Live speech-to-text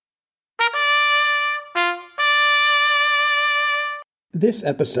This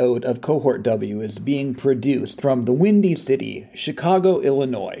episode of Cohort W is being produced from the Windy City, Chicago,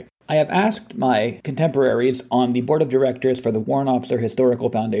 Illinois. I have asked my contemporaries on the board of directors for the Warrant Officer Historical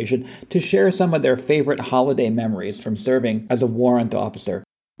Foundation to share some of their favorite holiday memories from serving as a warrant officer.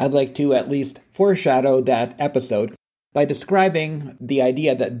 I'd like to at least foreshadow that episode by describing the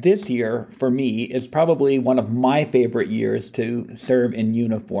idea that this year, for me, is probably one of my favorite years to serve in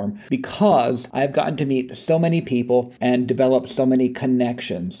uniform because I've gotten to meet so many people and develop so many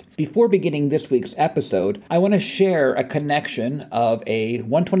connections. Before beginning this week's episode, I want to share a connection of a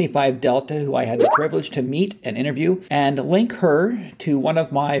 125 Delta who I had the privilege to meet and interview and link her to one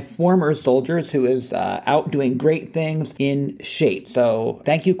of my former soldiers who is out doing great things in SHAPE. So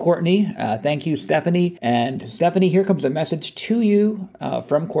thank you, Courtney. Thank you, Stephanie. And Stephanie, here comes a message to you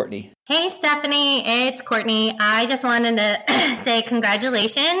from Courtney. Hey, Stephanie, it's Courtney. I just wanted to say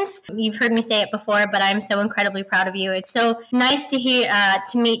congratulations. You've heard me say it before, but I'm so incredibly proud of you. It's so nice to hear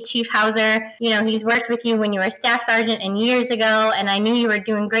to meet Chief Hauser. You know, he's worked with you when you were a staff sergeant and years ago, and I knew you were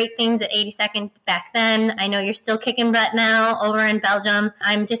doing great things at 82nd back then. I know you're still kicking butt now over in Belgium.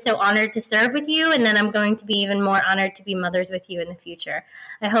 I'm just so honored to serve with you, and then I'm going to be even more honored to be mothers with you in the future.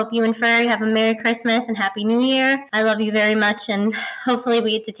 I hope you and Ferry have a Merry Christmas and Happy New Year. I love you very much, and hopefully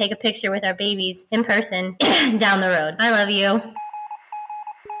we get to take a picture with our babies in person down the road. I love you.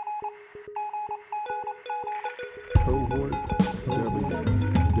 Cohort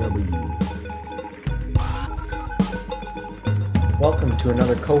W. Welcome to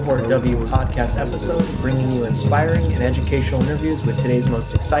another Cohort W podcast episode, bringing you inspiring and educational interviews with today's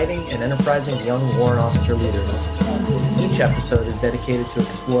most exciting and enterprising young warrant officer leaders. Each episode is dedicated to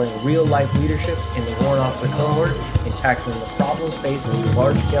exploring real-life leadership in the warrant officer cohort and tackling the problems faced in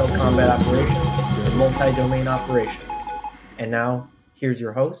large-scale combat operations and multi-domain operations. And now, here's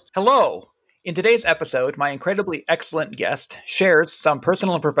your host. Hello! In today's episode, my incredibly excellent guest shares some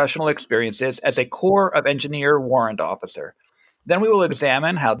personal and professional experiences as a Corps of Engineer warrant officer. Then we will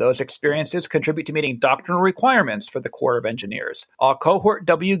examine how those experiences contribute to meeting doctrinal requirements for the Corps of Engineers. All Cohort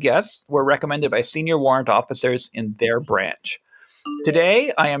W guests were recommended by senior warrant officers in their branch.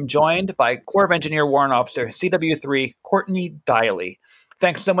 Today, I am joined by Corps of Engineer Warrant Officer CW3 Courtney Diley.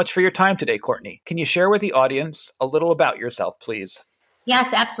 Thanks so much for your time today, Courtney. Can you share with the audience a little about yourself, please?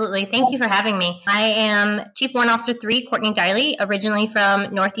 Yes, absolutely. Thank you for having me. I am Chief Warrant Officer 3 Courtney Diley, originally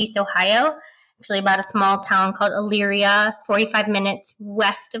from Northeast Ohio. Actually about a small town called Elyria, 45 minutes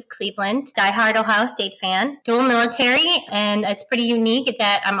west of Cleveland. Diehard Ohio State fan, dual military, and it's pretty unique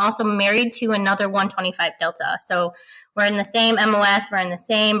that I'm also married to another 125 Delta. So we're in the same MOS, we're in the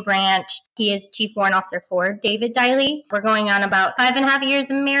same branch. He is Chief Warrant Officer 4, David Diley. We're going on about 5.5 years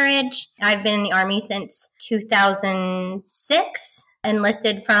of marriage. I've been in the Army since 2006,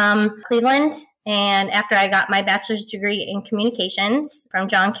 enlisted from Cleveland. And after I got my bachelor's degree in communications from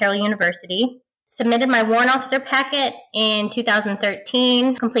John Carroll University, submitted my warrant officer packet in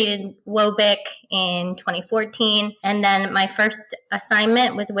 2013, completed WOBIC in 2014, and then my first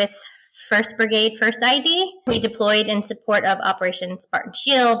assignment was with 1st Brigade, 1st ID. We deployed in support of Operation Spartan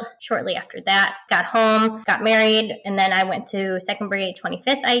Shield. Shortly after that, got home, got married, and then I went to 2nd Brigade,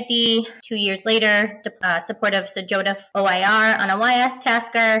 25th ID. 2 years later, support of Sajota OIR on a YS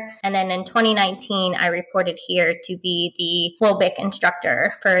tasker. And then in 2019, I reported here to be the WOBIC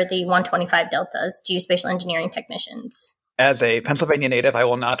instructor for the 125 Deltas, Geospatial Engineering Technicians. As a Pennsylvania native, I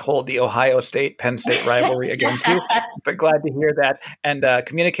will not hold the Ohio State-Penn State rivalry against you, but glad to hear that. And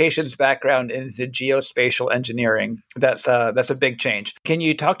communications background into geospatial engineering, that's a big change. Can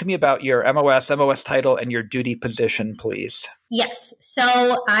you talk to me about your MOS title, and your duty position, please? Yes.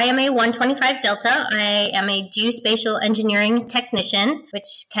 So I am a 125 Delta. I am a Geospatial Engineering Technician,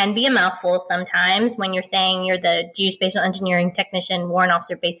 which can be a mouthful sometimes when you're saying you're the Geospatial Engineering Technician Warrant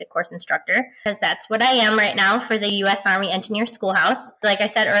Officer Basic Course Instructor, because that's what I am right now for the U.S. Army Engineer Schoolhouse. Like I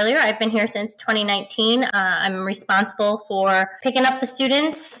said earlier, I've been here since 2019. I'm responsible for picking up the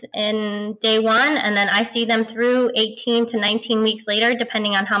students in day one, and then I see them through 18 to 19 weeks later,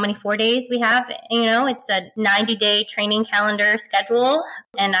 depending on how many 4 days we have. You know, it's a 90-day training calendar schedule,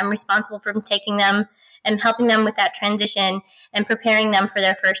 and I'm responsible for taking them and helping them with that transition and preparing them for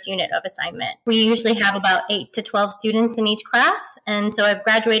their first unit of assignment. We usually have about 8 to 12 students in each class, and so I've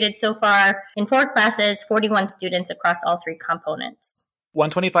graduated so far in 4 classes, 41 students across all 3 components.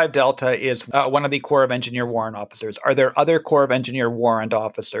 125 Delta is one of the Corps of Engineer warrant officers. Are there other Corps of Engineer warrant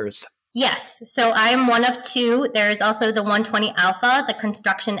officers? Yes. So I'm one of two. There's also the 120 Alpha, the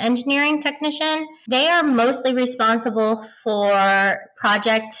construction engineering technician. They are mostly responsible for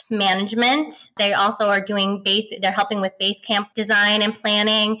project management. They also are doing they're helping with base camp design and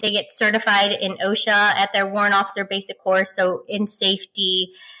planning. They get certified in OSHA at their warrant officer basic course, so in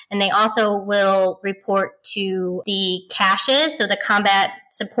safety. And they also will report to the CASHs, so the combat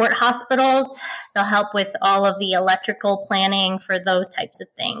support hospitals. They'll help with all of the electrical planning for those types of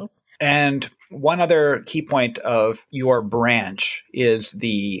things. And one other key point of your branch is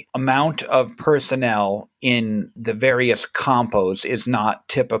the amount of personnel in the various compos is not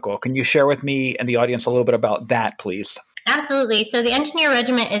typical. Can you share with me and the audience a little bit about that, please? Absolutely. So the engineer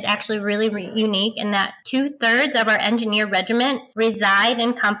regiment is actually really unique in that 2/3 of our engineer regiment reside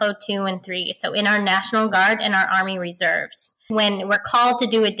in Compo 2 and 3, so in our National Guard and our Army Reserves. When we're called to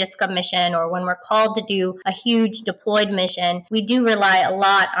do a DISCA mission or when we're called to do a huge deployed mission, we do rely a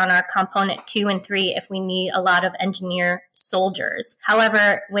lot on our Component 2 and 3 if we need a lot of engineer soldiers.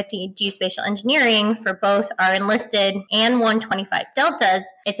 However, with the geospatial engineering for both our enlisted and 125 Deltas,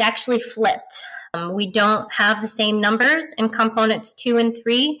 it's actually flipped. We don't have the same numbers in components 2 and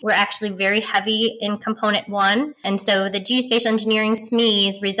 3. We're actually very heavy in component 1. And so the geospatial engineering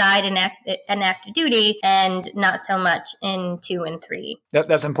SMEs reside in active duty and not so much in 2 and 3.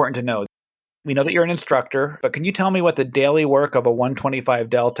 That's important to know. We know that you're an instructor, but can you tell me what the daily work of a 125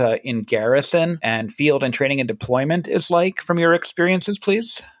 Delta in garrison and field and training and deployment is like from your experiences,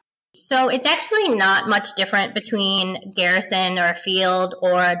 please? So it's actually not much different between garrison or a field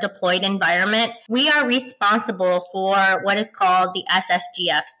or a deployed environment. We are responsible for what is called the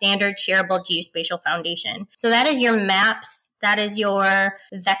SSGF, Standard Shareable Geospatial Foundation. So that is your maps, that is your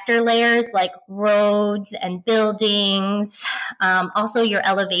vector layers like roads and buildings, also your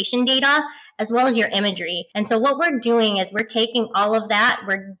elevation data, as well as your imagery. And so what we're doing is we're taking all of that,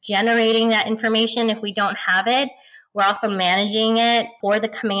 we're generating that information if we don't have it. We're also managing it for the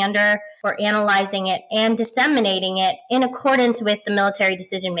commander. We're analyzing it and disseminating it in accordance with the military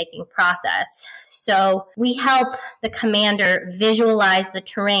decision-making process. So we help the commander visualize the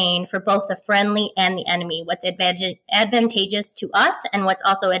terrain for both the friendly and the enemy, what's advantageous to us and what's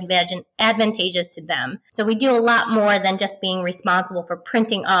also advantageous to them. So we do a lot more than just being responsible for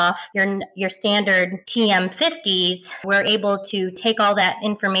printing off your standard TM50s. We're able to take all that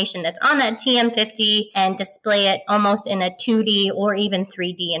information that's on that TM50 and display it almost in a 2D or even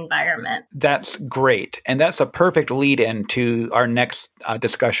 3D environment. That's great. And that's a perfect lead-in to our next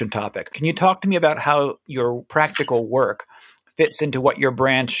discussion topic. Can you talk to me about how your practical work fits into what your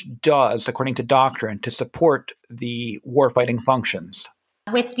branch does, according to doctrine, to support the warfighting functions?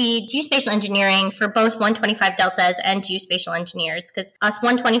 With the geospatial engineering for both 125 Deltas and geospatial engineers, because us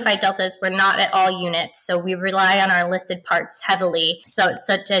 125 Deltas, we're not at all units, so we rely on our listed parts heavily, so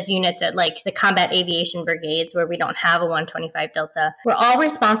such as units at like the combat aviation brigades where we don't have a 125 Delta. We're all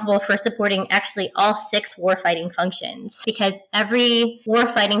responsible for supporting actually all 6 warfighting functions, because every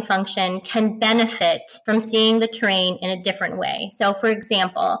warfighting function can benefit from seeing the terrain in a different way. So for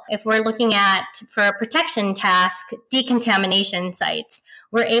example, if we're looking at, for a protection task, decontamination sites,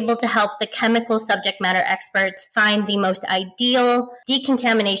 we're able to help the chemical subject matter experts find the most ideal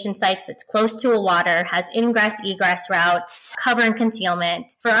decontamination sites that's close to a water, has ingress, egress routes, cover and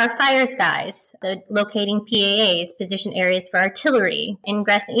concealment. For our fires guys, locating PAAs, position areas for artillery,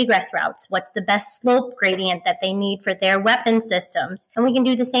 ingress and egress routes, what's the best slope gradient that they need for their weapon systems. And we can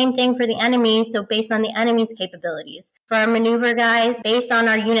do the same thing for the enemy, so based on the enemy's capabilities. For our maneuver guys, based on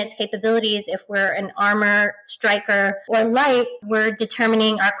our unit's capabilities, if we're an armor, striker, or light, we're determining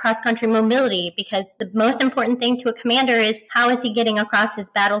our cross-country mobility, because the most important thing to a commander is how is he getting across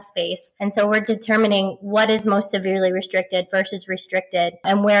his battle space. And so we're determining what is most severely restricted versus restricted,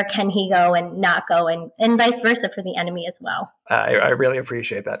 and where can he go and not go, and vice versa for the enemy as well. I really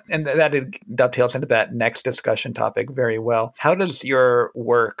appreciate that. And that dovetails into that next discussion topic very well. How does your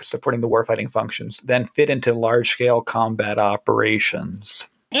work supporting the warfighting functions then fit into large-scale combat operations?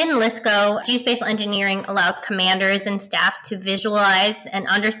 In LISCO, geospatial engineering allows commanders and staff to visualize and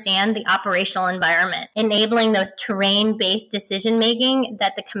understand the operational environment, enabling those terrain-based decision-making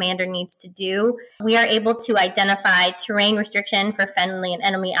that the commander needs to do. We are able to identify terrain restriction for friendly and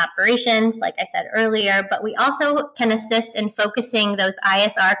enemy operations, like I said earlier, but we also can assist in focusing those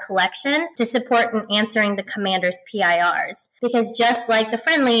ISR collection to support in answering the commander's PIRs. Because just like the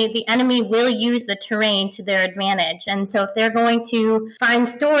friendly, the enemy will use the terrain to their advantage. And so if they're going to find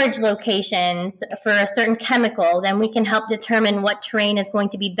storage locations for a certain chemical, then we can help determine what terrain is going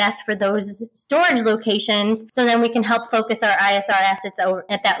to be best for those storage locations, so then we can help focus our ISR assets over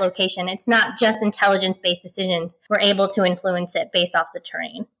at that location. It's not just intelligence-based decisions. We're able to influence it based off the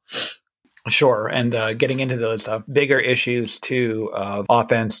terrain. Sure. And getting into those bigger issues too of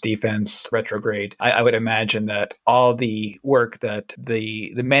offense, defense, retrograde, I would imagine that all the work that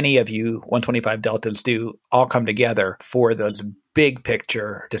the many of you 125 Deltas do all come together for those big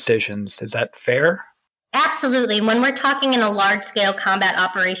picture decisions. Is that fair? Absolutely. When we're talking in a large scale combat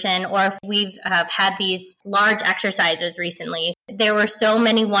operation, or if we've had these large exercises recently, there were so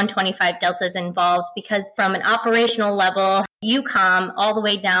many 125 Deltas involved because from an operational level, EUCOM, all the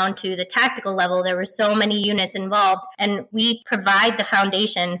way down to the tactical level, there were so many units involved. And we provide the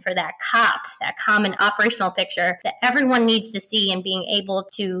foundation for that COP, that common operational picture that everyone needs to see and being able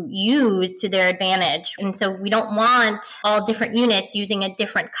to use to their advantage. And so we don't want all different units using a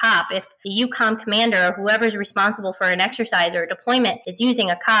different COP. If the EUCOM commander or whoever's responsible for an exercise or a deployment is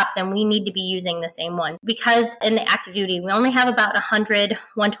using a COP, then we need to be using the same one. Because in the active duty, we only have about 100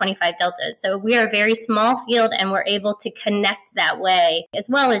 125 Deltas. So we are a very small field and we're able to connect that way, as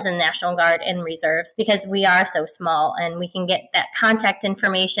well as in National Guard and reserves, because we are so small and we can get that contact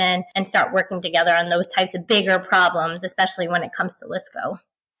information and start working together on those types of bigger problems, especially when it comes to LSCO.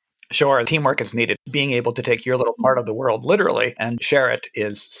 Sure, teamwork is needed. Being able to take your little part of the world literally and share it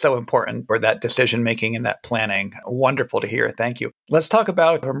is so important for that decision making and that planning. Wonderful to hear. Thank you. Let's talk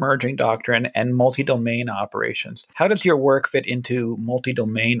about emerging doctrine and multi-domain operations. How does your work fit into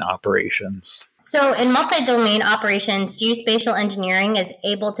multi-domain operations? So in multi-domain operations, geospatial engineering is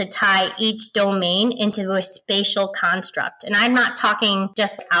able to tie each domain into a spatial construct. And I'm not talking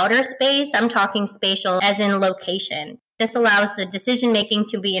just outer space, I'm talking spatial as in location. This allows the decision-making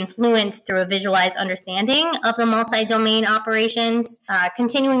to be influenced through a visualized understanding of the multi-domain operations.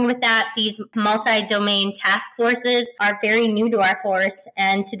 Continuing with that, these multi-domain task forces are very new to our force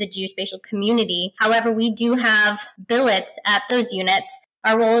and to the geospatial community. However, we do have billets at those units.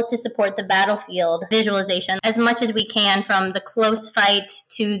 Our role is to support the battlefield visualization as much as we can, from the close fight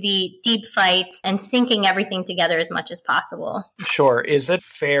to the deep fight, and syncing everything together as much as possible. Sure. Is it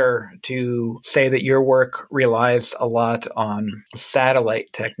fair to say that your work relies a lot on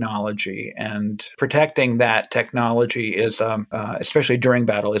satellite technology, and protecting that technology is, especially during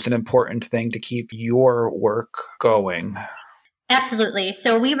battle, is an important thing to keep your work going? Absolutely.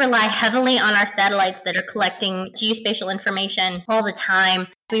 So we rely heavily on our satellites that are collecting geospatial information all the time.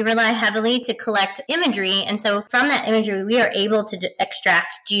 We rely heavily to collect imagery. And so from that imagery, we are able to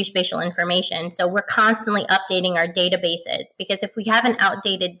extract geospatial information. So we're constantly updating our databases, because if we have an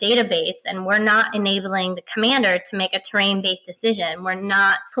outdated database, then we're not enabling the commander to make a terrain-based decision. We're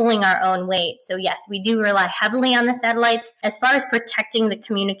not pulling our own weight. So yes, we do rely heavily on the satellites. As far as protecting the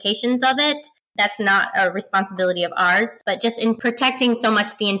communications of it, that's not a responsibility of ours, but just in protecting so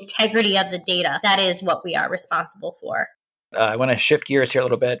much the integrity of the data, that is what we are responsible for. I want to shift gears here a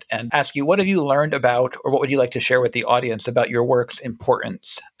little bit and ask you, what have you learned about, or what would you like to share with the audience about your work's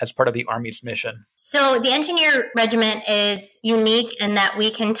importance as part of the Army's mission? So the Engineer Regiment is unique in that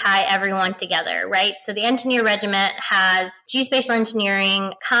we can tie everyone together, right? So the Engineer Regiment has geospatial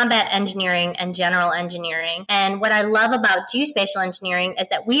engineering, combat engineering, and general engineering. And what I love about geospatial engineering is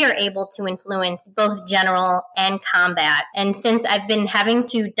that we are able to influence both general and combat. And since I've been having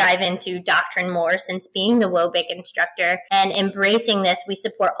to dive into doctrine more since being the WOBIC instructor, and embracing this, we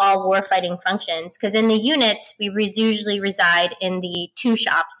support all warfighting functions, because in the units, we usually reside in the two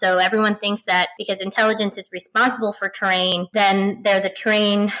shops. So everyone thinks that because intelligence is responsible for terrain, then they're the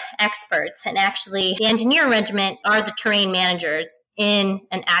terrain experts. And actually, the Engineer Regiment are the terrain managers in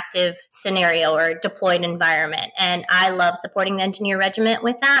an active scenario or deployed environment. And I love supporting the Engineer Regiment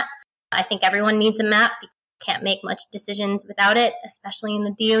with that. I think everyone needs a map. Can't make much decisions without it, especially in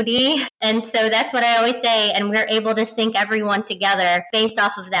the DoD. And so that's what I always say. And we're able to sync everyone together based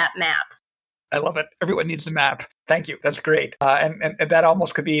off of that map. I love it. Everyone needs a map. Thank you. That's great. And that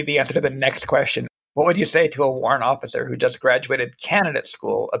almost could be the answer to the next question. What would you say to a warrant officer who just graduated candidate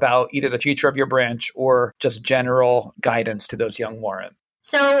school about either the future of your branch or just general guidance to those young warrants?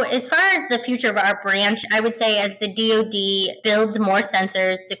 So as far as the future of our branch, I would say as the DoD builds more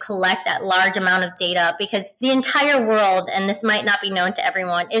sensors to collect that large amount of data, because the entire world, and this might not be known to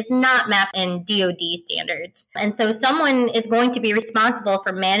everyone, is not mapped in DoD standards. And so someone is going to be responsible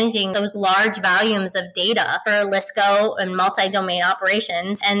for managing those large volumes of data for LSCO and multi-domain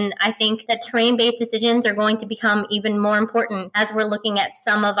operations. And I think that terrain-based decisions are going to become even more important as we're looking at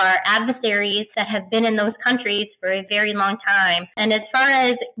some of our adversaries that have been in those countries for a very long time. And as far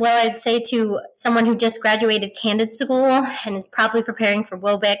as, well, I'd say to someone who just graduated candidate school and is probably preparing for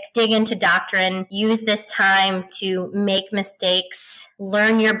WOBIC, dig into doctrine, use this time to make mistakes,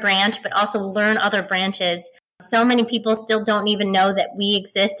 learn your branch, but also learn other branches. So many people still don't even know that we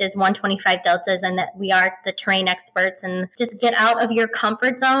exist as 125 Deltas and that we are the terrain experts, and just get out of your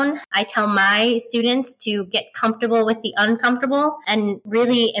comfort zone. I tell my students to get comfortable with the uncomfortable and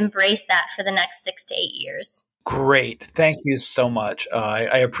really embrace that for the next 6 to 8 years. Great. Thank you so much.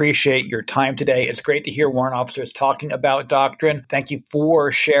 I appreciate your time today. It's great to hear warrant officers talking about doctrine. Thank you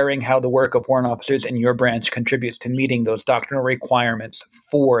for sharing how the work of warrant officers in your branch contributes to meeting those doctrinal requirements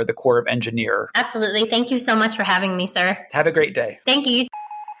for the Corps of Engineers. Absolutely. Thank you so much for having me, sir. Have a great day. Thank you.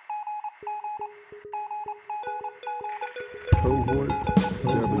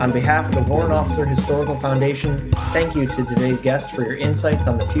 On behalf of the Warrant Officer Historical Foundation, thank you to today's guest for your insights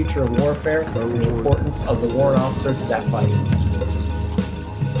on the future of warfare and the importance of the warrant officer to that fight.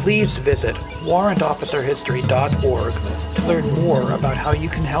 Please visit warrantofficerhistory.org to learn more about how you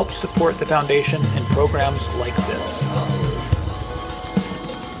can help support the foundation and programs like this.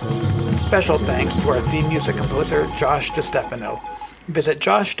 Special thanks to our theme music composer, Josh DeStefano. Visit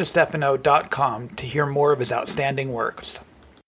joshdestefano.com to hear more of his outstanding works.